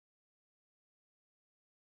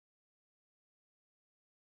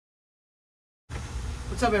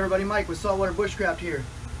What's up everybody, Mike with Saltwater Bushcraft here.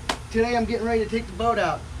 Today I'm getting ready to take the boat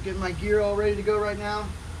out. Getting my gear all ready to go right now.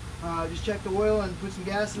 Just checked the oil and put some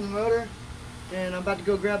gas in the motor. And I'm about to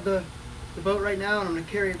go grab the boat right now, and I'm going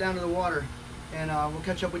to carry it down to the water. And we'll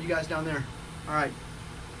catch up with you guys down there. Alright.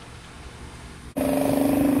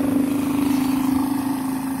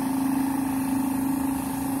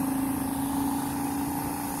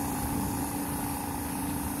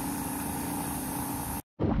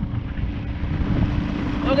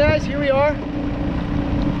 Well guys, here we are. We're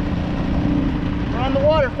on the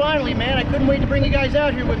water finally, man. I couldn't wait to bring you guys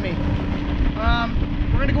out here with me.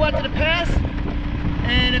 We're gonna go out to the pass,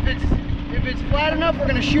 and if it's flat enough, we're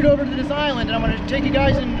gonna shoot over to this island, and I'm gonna take you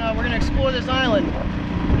guys and we're gonna explore this island.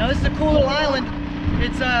 Now this is a cool little island.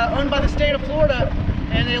 It's owned by the state of Florida,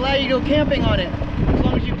 and they allow you to go camping on it. As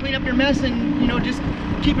long as you clean up your mess and, you know, just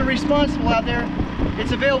keep it responsible out there,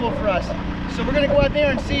 it's available for us. So we're gonna go out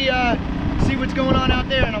there and see what's going on out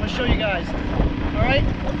there, and I'm gonna show you guys. All right?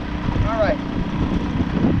 All right.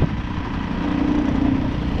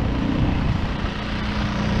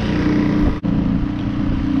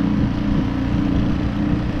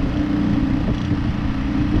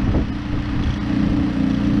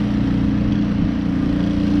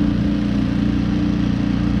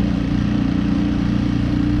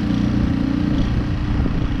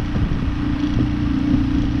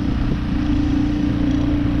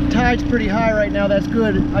 Tide's pretty high right now. That's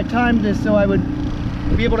good. I timed this so I would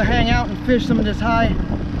be able to hang out and fish some of this high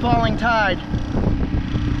falling tide.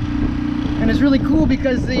 And it's really cool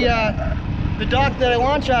because the dock that I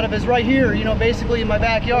launch out of is right here, you know, basically in my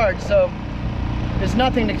backyard, so there's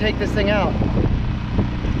nothing to take this thing out.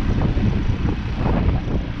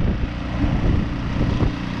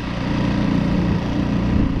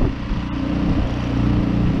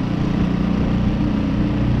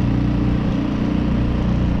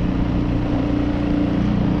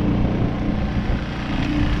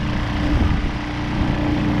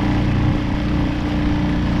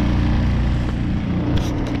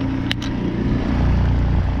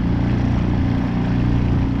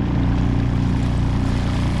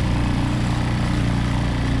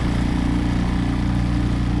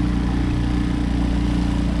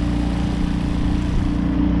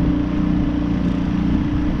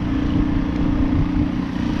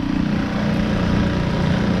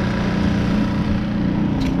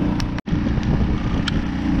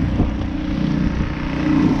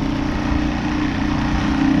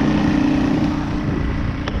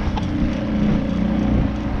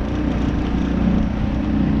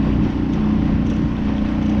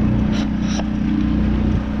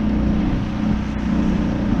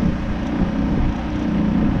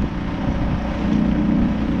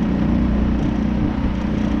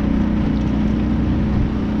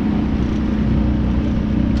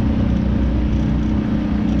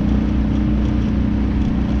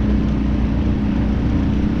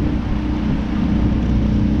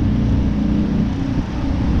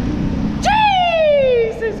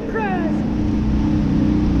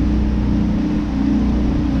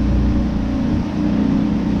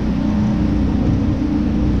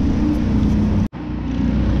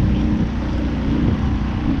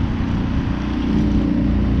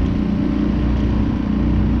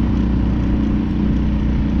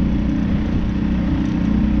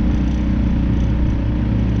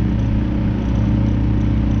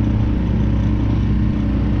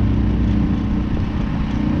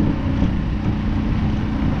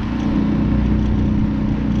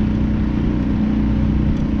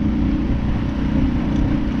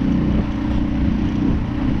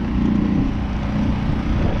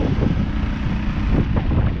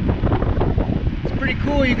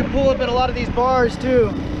 Cool. You can pull up at a lot of these bars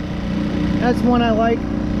too. That's one I like.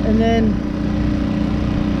 And then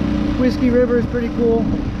Whiskey River is pretty cool.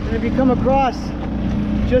 And if you come across,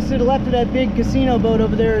 just to the left of that big casino boat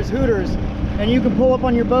over there is Hooters, and you can pull up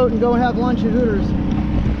on your boat and go and have lunch at Hooters.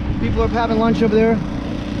 People are having lunch over there.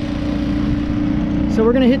 So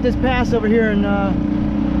we're gonna hit this pass over here and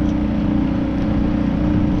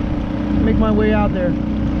make my way out there.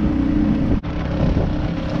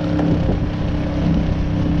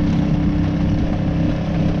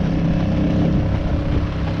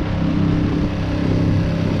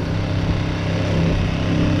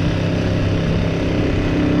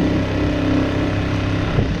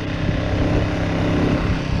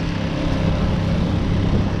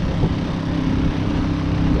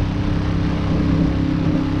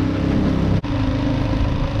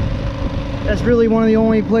 That's really one of the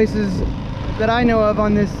only places that I know of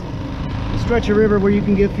on this stretch of river where you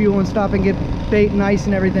can get fuel and stop and get bait and ice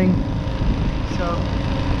and everything. So,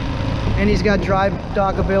 and he's got dry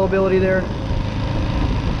dock availability there.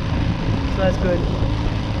 that's good.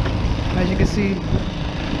 As you can see,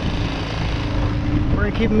 we're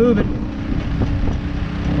gonna keep moving.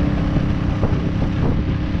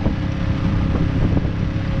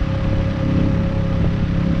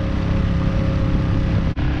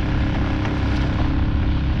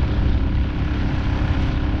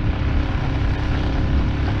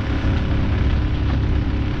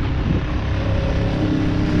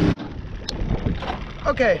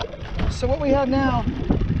 Okay, so what we have now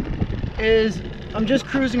is I'm just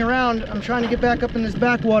cruising around. I'm trying to get back up in this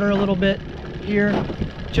backwater a little bit here,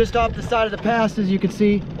 just off the side of the pass. As you can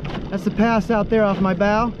see, that's the pass out there off my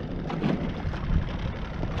bow.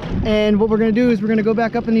 And what we're going to do is we're going to go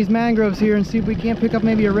back up in these mangroves here and see if we can't pick up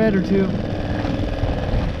maybe a red or two.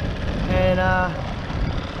 And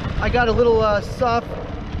I got a little soft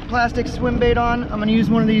plastic swim bait on. I'm going to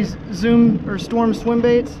use one of these Zoom or Storm swim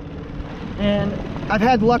baits, and I've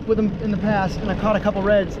had luck with them in the past, and I caught a couple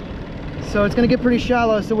reds. So it's going to get pretty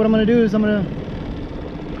shallow. So what I'm going to do is I'm going to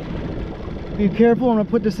be careful. I'm going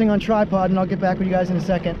to put this thing on tripod, and I'll get back with you guys in a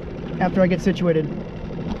second after I get situated.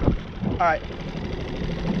 All right.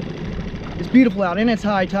 It's beautiful out, and it's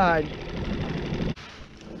high tide.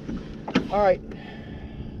 All right.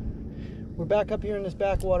 We're back up here in this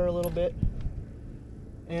backwater a little bit.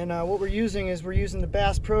 And what we're using is we're using the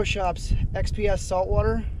Bass Pro Shops XPS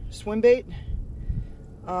saltwater swim bait.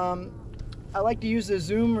 I like to use the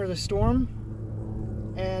Zoom or the Storm,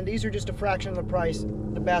 and these are just a fraction of the price,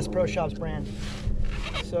 the Bass Pro Shops brand.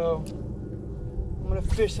 So I'm gonna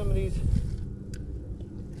fish some of these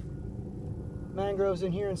mangroves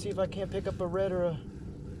in here and see if I can't pick up a red or a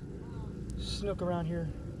snook around here.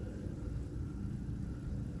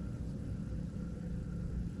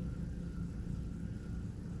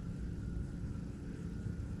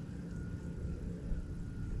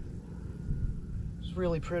 It's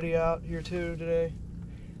really pretty out here too today.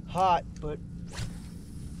 Hot, but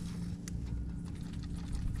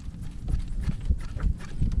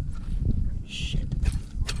shit.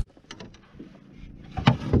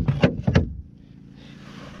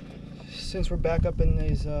 Since we're back up in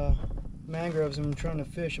these mangroves and I'm trying to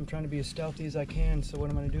fish, I'm trying to be as stealthy as I can. So what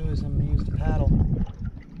I'm going to do is I'm going to use the paddle,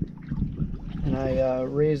 and I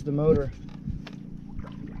raise the motor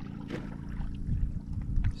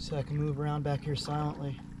so I can move around back here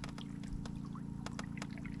silently.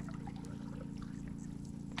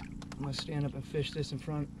 I'm going to stand up and fish this in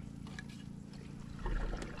front.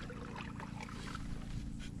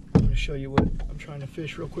 I'm going to show you what I'm trying to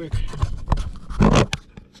fish real quick.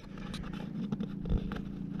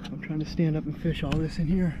 I'm trying to stand up and fish all this in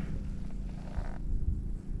here.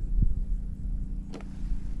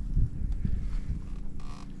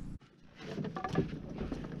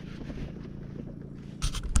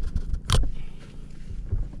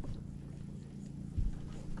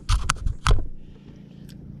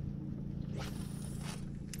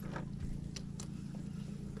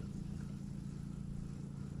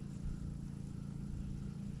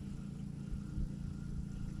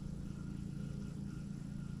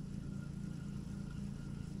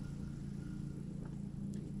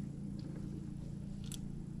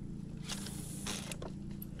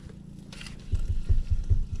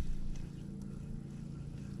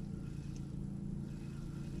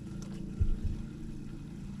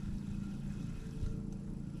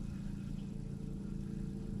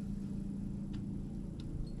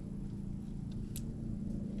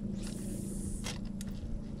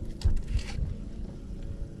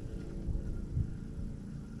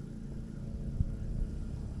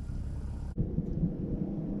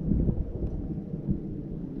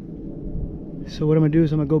 So what I'm going to do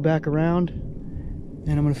is I'm going to go back around, and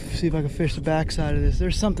I'm going to see if I can fish the back side of this.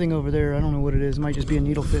 There's something over there. I don't know what it is. It might just be a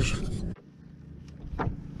needlefish.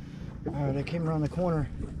 Alright, I came around the corner,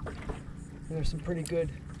 and there's some pretty good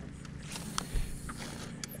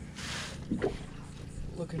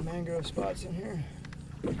looking mangrove spots in here.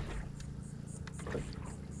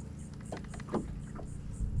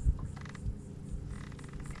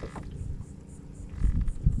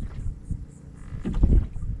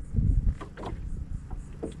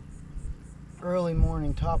 Early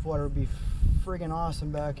morning topwater would be friggin'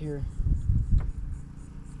 awesome back here.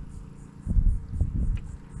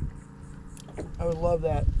 I would love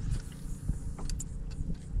that.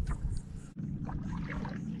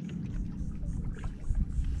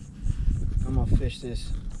 I'm gonna fish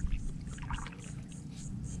this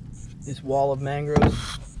wall of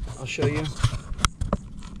mangroves. I'll show you.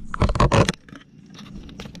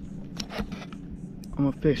 I'm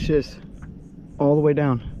gonna fish this all the way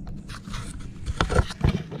down.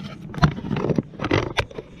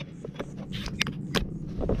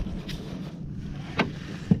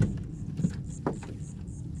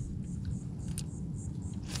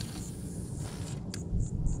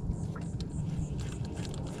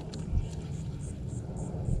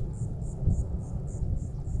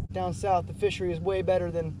 Down south, the fishery is way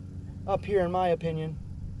better than up here, in my opinion.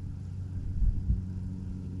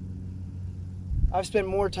 I've spent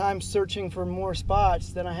more time searching for more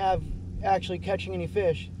spots than I have actually catching any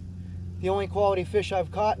fish. The only quality fish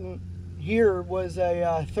I've caught in here was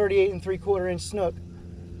a 38 3/4 inch snook,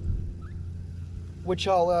 which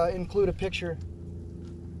I'll include a picture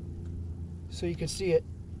so you can see it.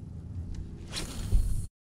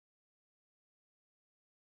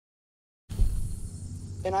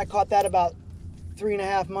 And I caught that about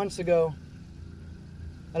 3.5 months ago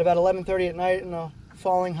at about 11:30 at night in a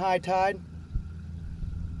falling high tide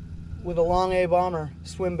with a long A bomber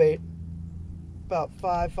swim bait, about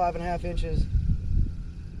 5.5 inches,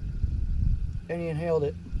 and he inhaled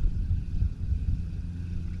it.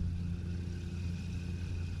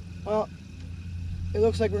 Well, it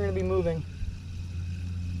looks like we're going to be moving.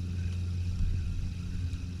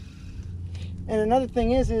 And another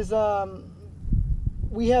thing is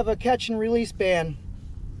we have a catch and release ban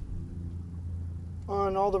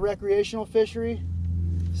on all the recreational fishery,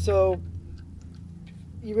 so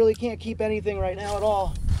you really can't keep anything right now at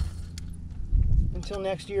all until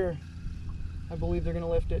next year. I believe they're going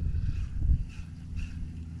to lift it.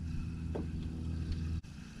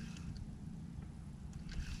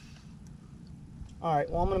 All right,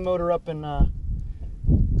 well, I'm going to motor up and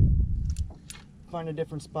find a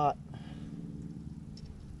different spot.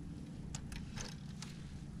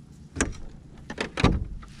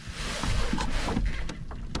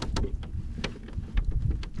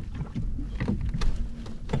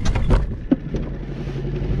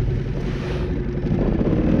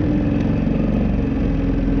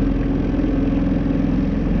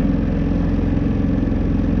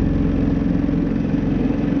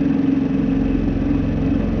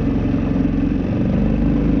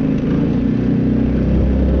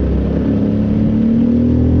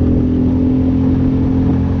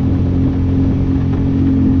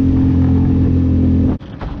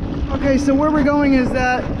 Okay, so where we're going is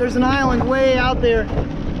that there's an island way out there.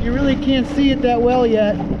 You really can't see it that well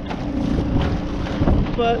yet,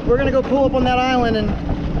 but we're gonna go pull up on that island and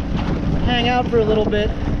hang out for a little bit,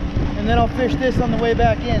 and then I'll fish this on the way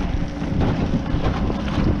back in.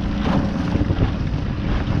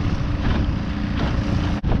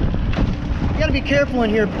 You gotta be careful in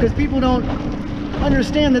here because people don't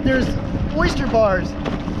understand that there's oyster bars,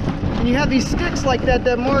 and you have these sticks like that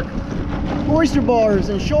that mark oyster bars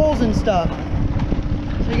and shoals and stuff,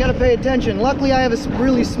 so you got to pay attention. Luckily I have a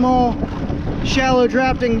really small shallow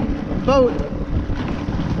drafting boat,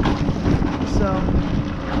 so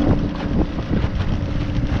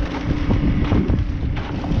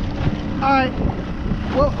alright,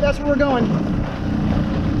 well, that's where we're going,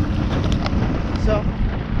 so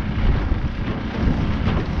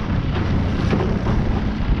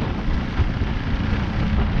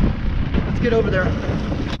let's get over there.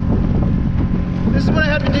 This is what I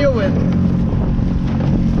have to deal with.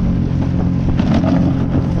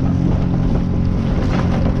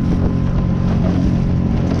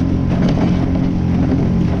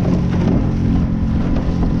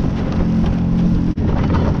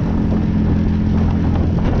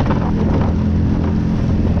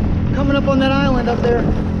 Coming up on that island up there.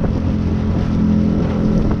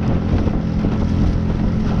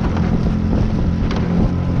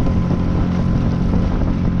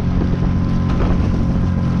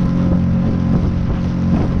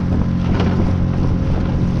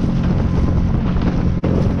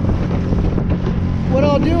 What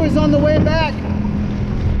I'll do is on the way back,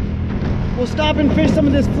 we'll stop and fish some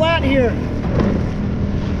of this flat here.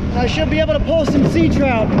 And I should be able to pull some sea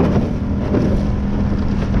trout.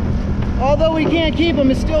 Although we can't keep them,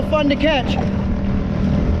 it's still fun to catch.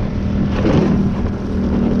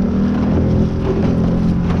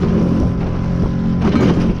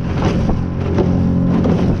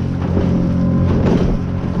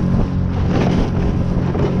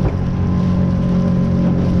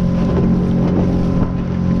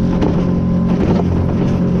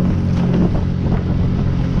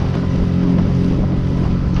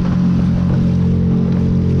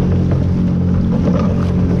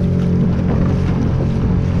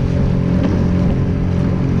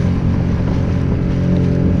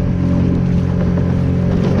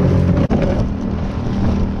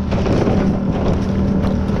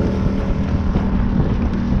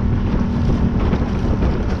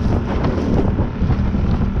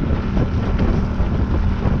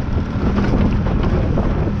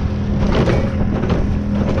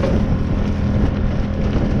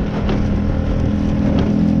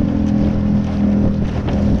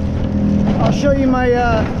 Show you my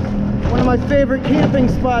one of my favorite camping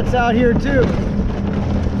spots out here too.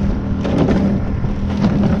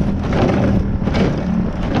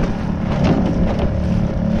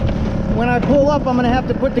 when I pull up, I'm gonna have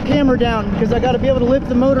to put the camera down because I gotta be able to lift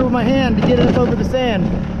the motor with my hand to get it up over the sand.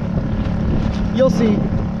 You'll see.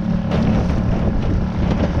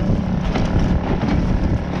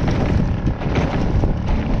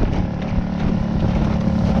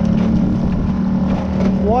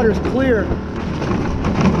 Water's clear.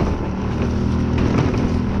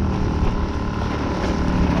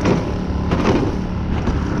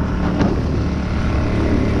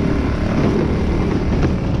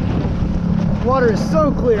 Water is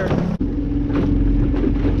so clear.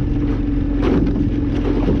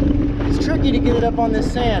 It's tricky to get it up on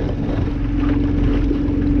this sand.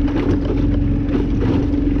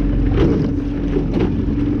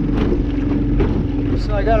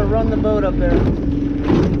 So I gotta run the boat up there.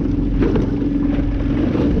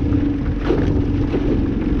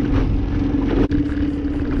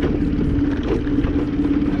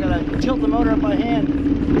 I gotta tilt the motor up by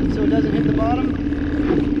hand so it doesn't hit the bottom.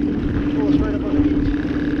 Pull us right up on the beach.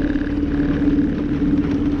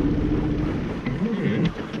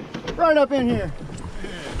 Right up in here.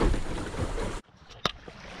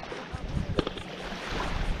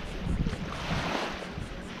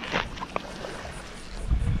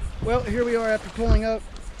 Well, here we are after pulling up.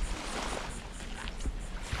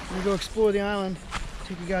 I'm gonna go explore the island,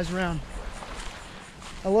 take you guys around.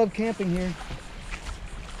 I love camping here.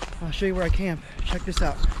 I'll show you where I camp. Check this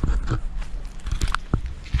out.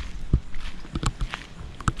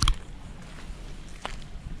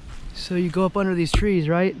 So you go up under these trees,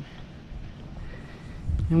 right?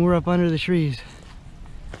 And we're up under the trees.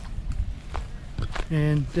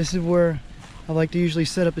 And this is where I like to usually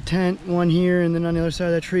set up a tent, one here and then on the other side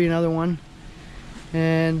of that tree another one.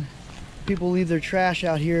 And people leave their trash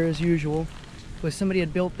out here as usual. But somebody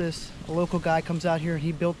had built this, a local guy comes out here and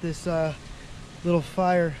he built this little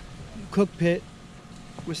fire cook pit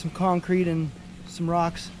with some concrete and some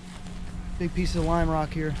rocks. Big pieces of lime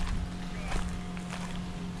rock here.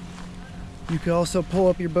 You can also pull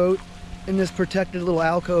up your boat in this protected little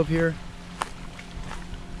alcove here.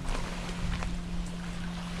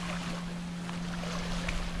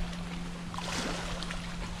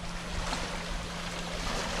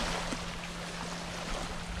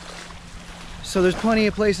 So there's plenty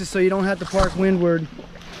of places so you don't have to park windward.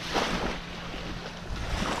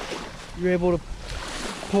 You're able to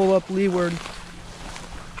pull up leeward.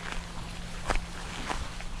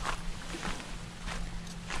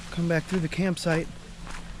 Come back through the campsite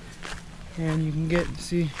and you can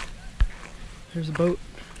see there's a boat.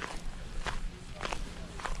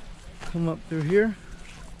 Come up through here.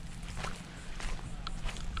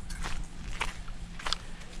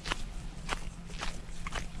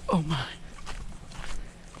 Oh my.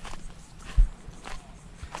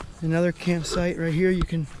 Another campsite right here. You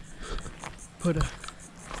can put a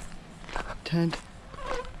tent.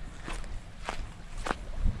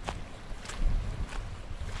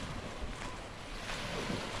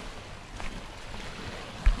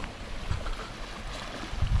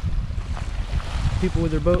 People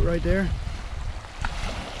with their boat right there.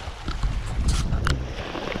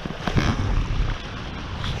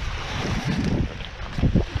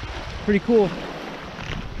 Pretty cool.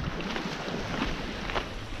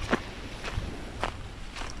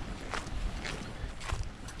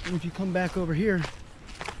 And if you come back over here,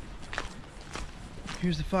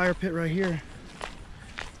 here's the fire pit right here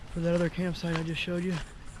for that other campsite I just showed you.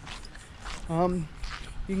 You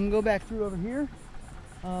can go back through over here.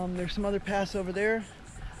 There's some other paths over there.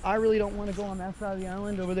 I really don't want to go on that side of the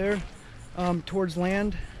island over there towards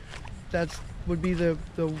land. That would be the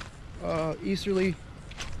easterly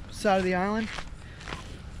side of the island.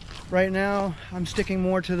 Right now I'm sticking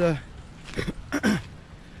more to the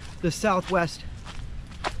the southwest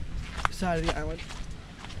side of the island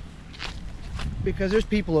because there's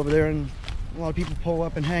people over there and a lot of people pull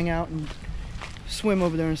up and hang out and swim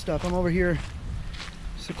over there and stuff. I'm over here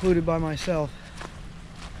secluded by myself.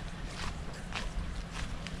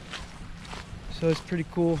 So it's pretty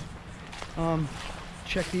cool.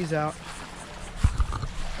 Check these out.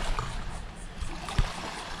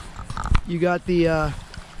 You got the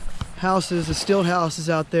houses, the stilt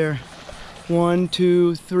houses out there. 1,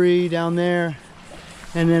 2, 3 down there.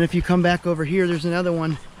 And then if you come back over here, there's another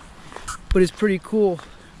one. But it's pretty cool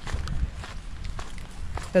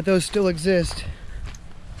that those still exist.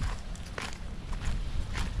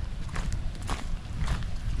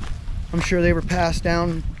 I'm sure they were passed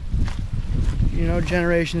down, you know,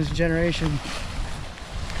 generations and generations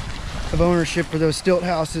of ownership for those stilt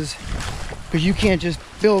houses, because you can't just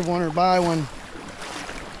build one or buy one.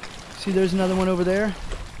 See, there's another one over there.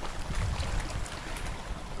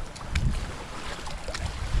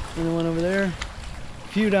 Another one over there. A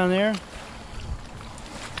few down there.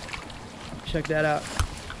 Check that out.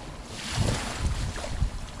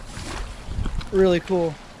 Really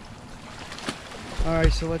cool. All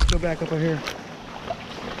right, so let's go back up here.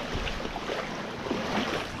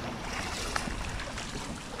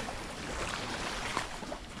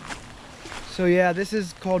 So yeah, this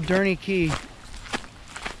is called Durney Key.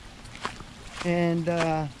 And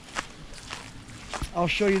I'll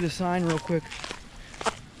show you the sign real quick,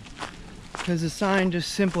 because the sign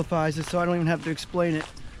just simplifies it so I don't even have to explain it.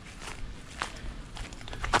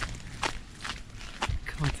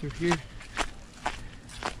 Come through here.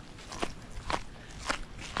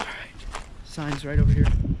 All right, sign's right over here.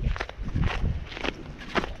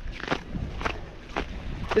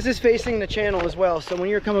 This is facing the channel as well, so when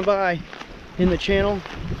you're coming by in the channel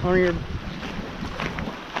on your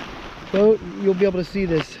boat, you'll be able to see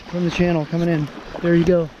this from the channel coming in. There you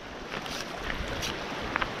go.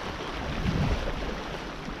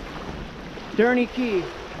 Durney Key.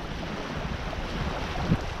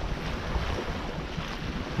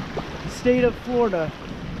 State of Florida.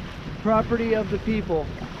 Property of the people.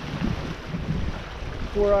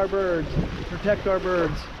 For our birds. Protect our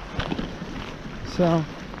birds. So,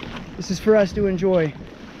 this is for us to enjoy.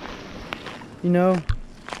 You know,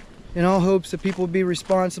 in all hopes that people will be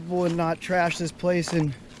responsible and not trash this place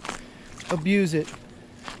and abuse it.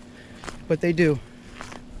 But they do.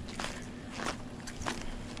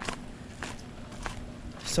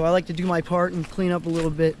 So I like to do my part and clean up a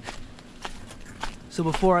little bit. So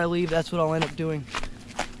before I leave, that's what I'll end up doing.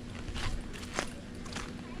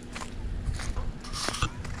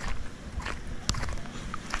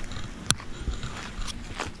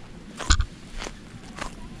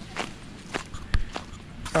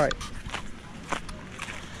 All right.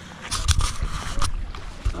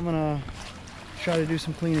 I'm gonna try to do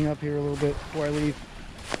some cleaning up here a little bit before I leave.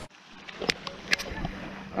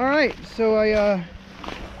 All right, so I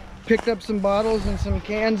picked up some bottles and some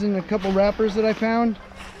cans and a couple wrappers that I found,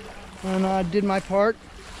 and I did my part.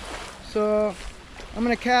 So I'm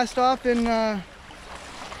gonna cast off, and I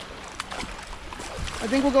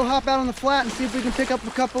think we'll go hop out on the flat and see if we can pick up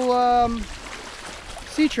a couple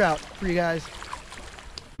sea trout for you guys.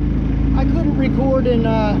 I couldn't record and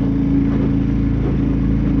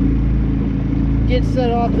get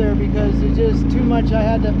set off there because it's just too much. I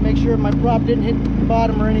had to make sure my prop didn't hit the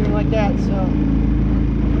bottom or anything like that. So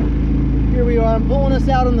here we are. I'm pulling us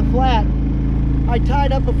out on the flat. I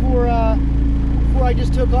tied up before I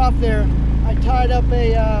just took off there. I tied up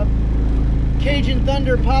a Cajun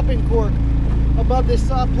Thunder popping cork above this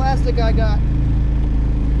soft plastic I got.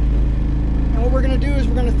 And what we're gonna do is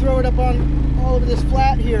we're gonna throw it up on all over this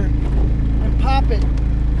flat here and pop it,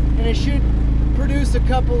 and it should produce a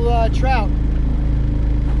couple trout.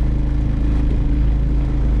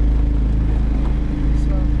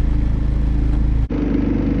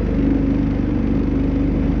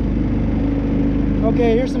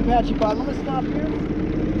 Okay, here's some patchy bottom. I'm gonna stop here.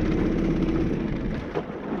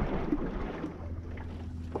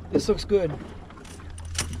 This looks good.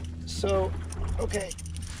 So, okay,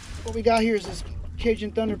 what we got here is this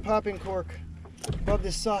Cajun Thunder popping cork above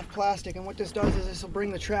this soft plastic, and what this does is this will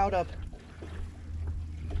bring the trout up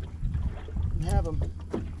and have them.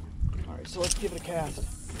 All right, so let's give it a cast.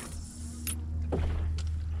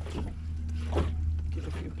 Give it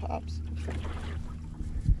a few pops.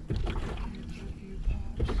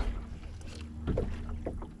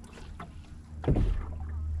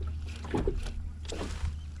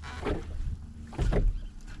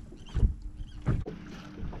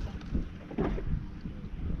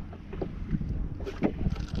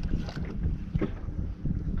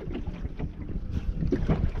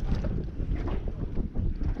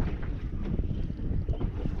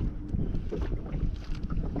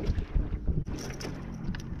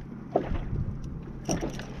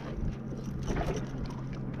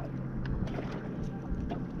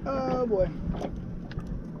 Oh boy,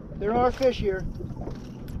 there are fish here.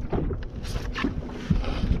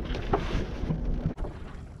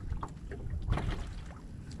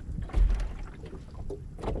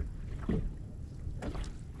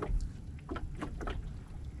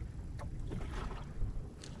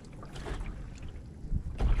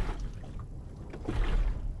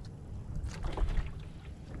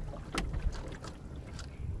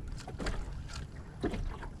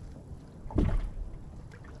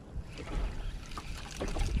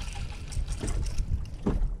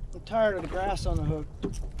 Tired of the grass on the hook.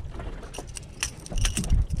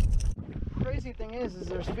 Crazy thing is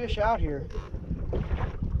there's fish out here.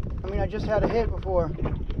 I mean, I just had a hit before.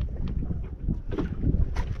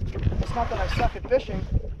 It's not that I suck at fishing.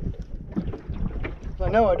 I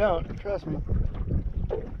know I don't, trust me.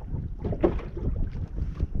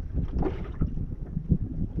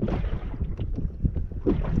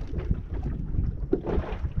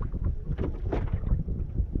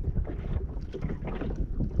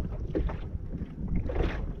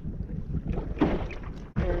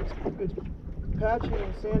 patchy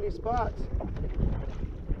and sandy spots.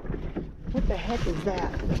 What the heck is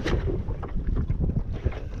that?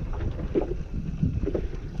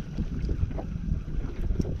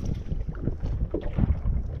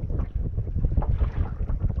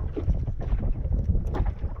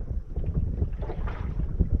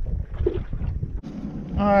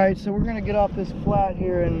 Alright, so we're gonna get off this flat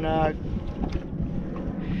here and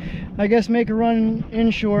I guess make a run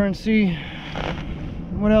inshore and see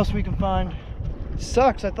what else we can find.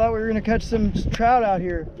 Sucks, I thought we were gonna catch some trout out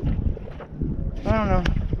here. I don't know.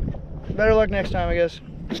 Better luck next time, I guess.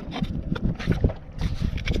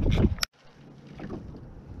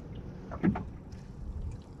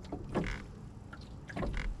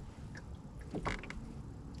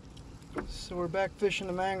 So we're back fishing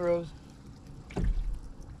the mangroves.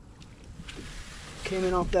 Came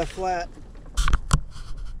in off that flat.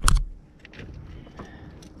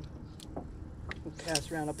 We'll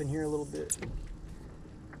cast around up in here a little bit.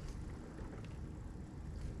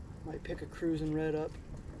 Might pick a cruising red up.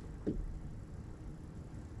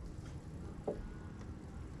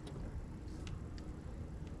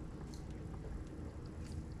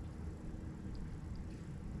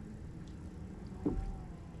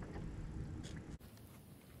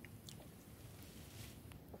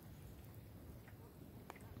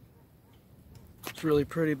 It's really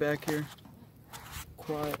pretty back here.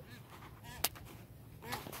 Quiet.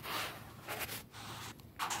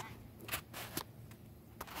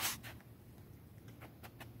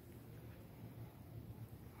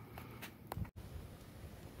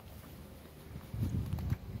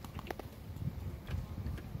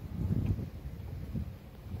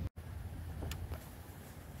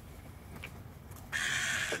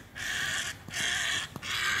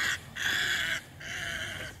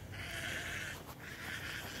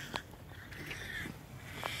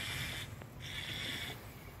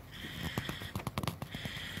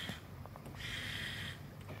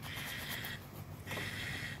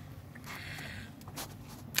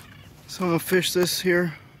 So I'm gonna fish this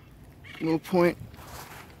here little point.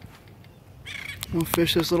 I'm gonna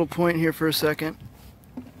fish this little point here for a second.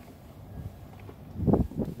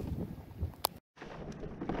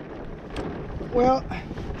 Well,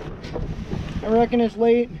 I reckon it's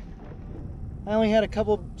late. I only had a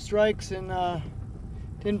couple strikes and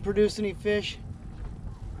didn't produce any fish.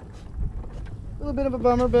 A little bit of a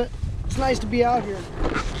bummer, but it's nice to be out here.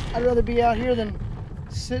 I'd rather be out here than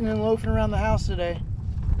sitting and loafing around the house today.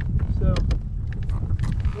 So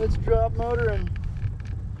let's drop motor and,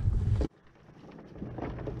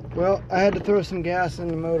 well, I had to throw some gas in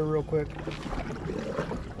the motor real quick.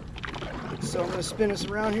 So I'm going to spin us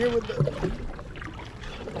around here with the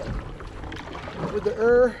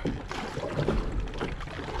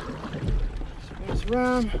Spin us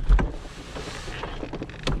around.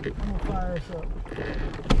 I'm going to fire us up.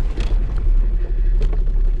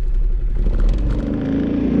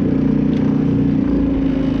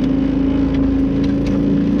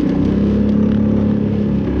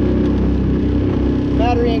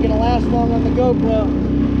 Battery ain't gonna last long on the GoPro.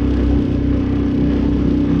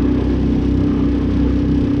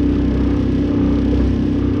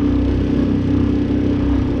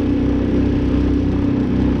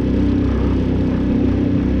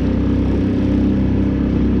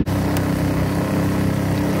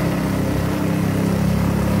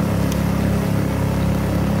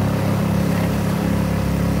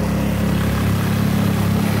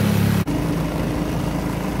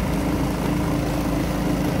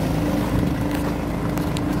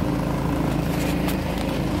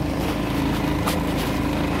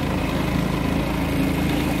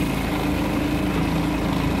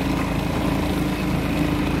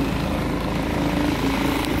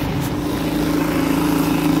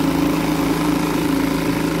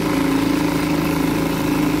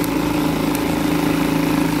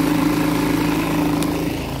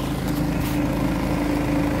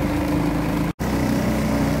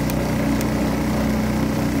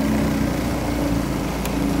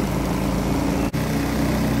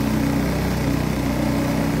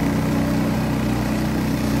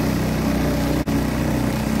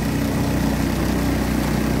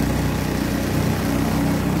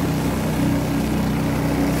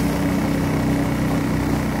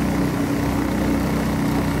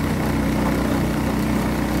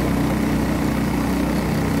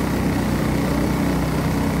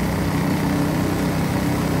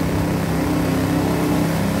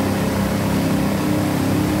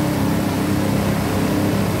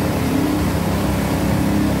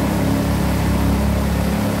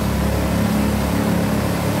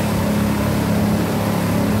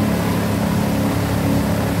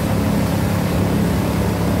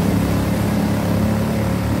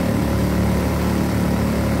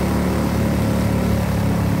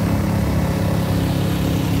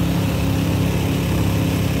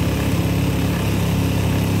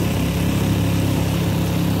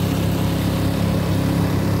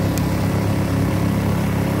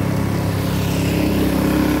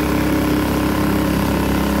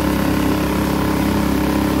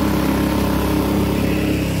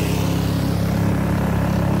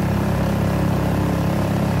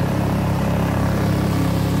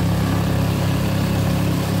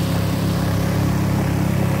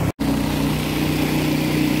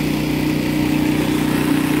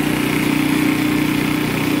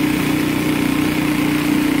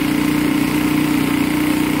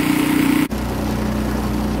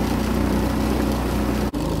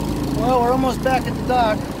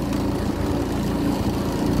 dock.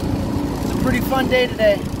 It's a pretty fun day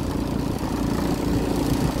today.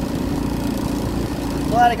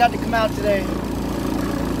 Glad I got to come out today.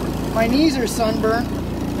 My knees are sunburned.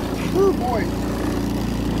 Whew, boy.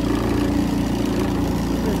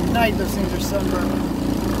 Good night, those things are sunburned.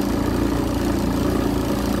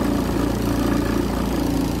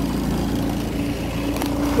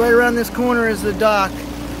 Right around this corner is the dock.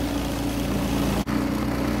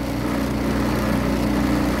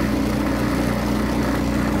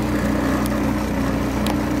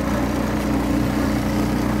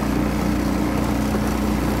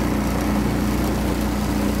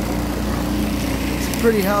 It's a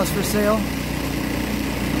pretty house for sale.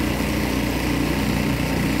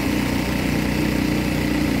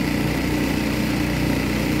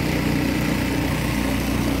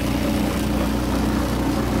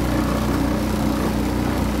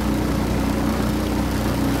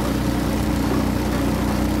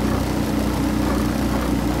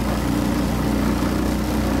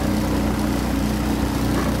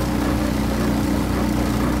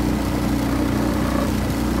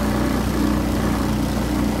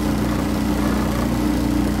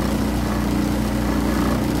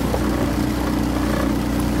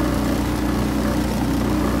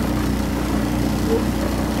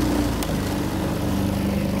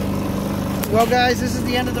 Well guys, this is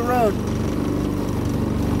the end of the road.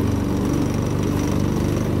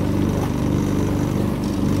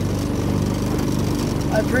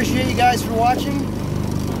 I appreciate you guys for watching.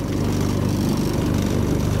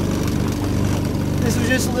 This was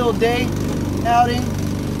just a little day outing.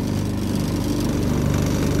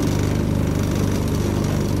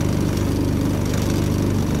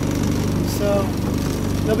 So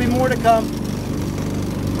there'll be more to come.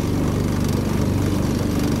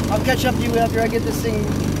 I'll catch up to you after I get this thing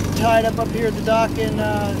tied up here at the dock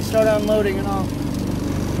and start unloading, and I'll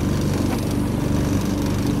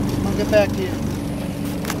get back to you.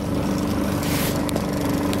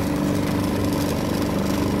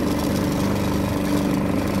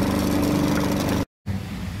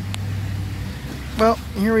 Well,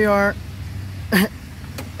 here we are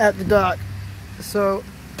at the dock. So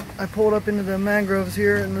I pulled up into the mangroves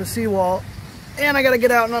here and the seawall, and I gotta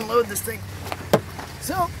get out and unload this thing.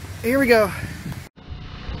 So here we go.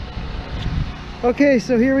 Okay,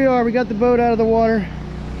 so here we are. We got the boat out of the water.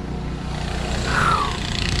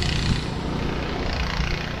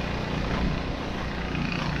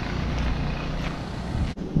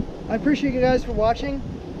 I appreciate you guys for watching.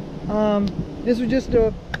 This was just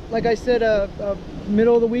like I said, a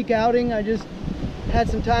middle of the week outing. I just had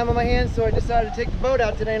some time on my hands, so I decided to take the boat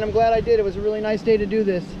out today, and I'm glad I did. It was a really nice day to do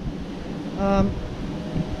this.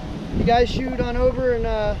 You guys shoot on over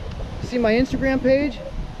and see my Instagram page.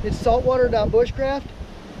 It's saltwater.bushcraft.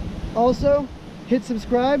 Also, hit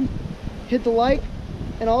subscribe, hit the like,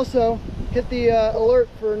 and also hit the alert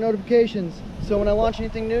for notifications. So when I launch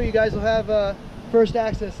anything new, you guys will have first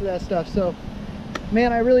access to that stuff. So,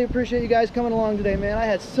 man, I really appreciate you guys coming along today, man. I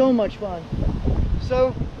had so much fun.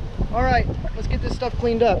 So, all right, let's get this stuff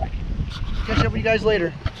cleaned up. Catch up with you guys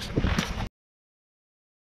later.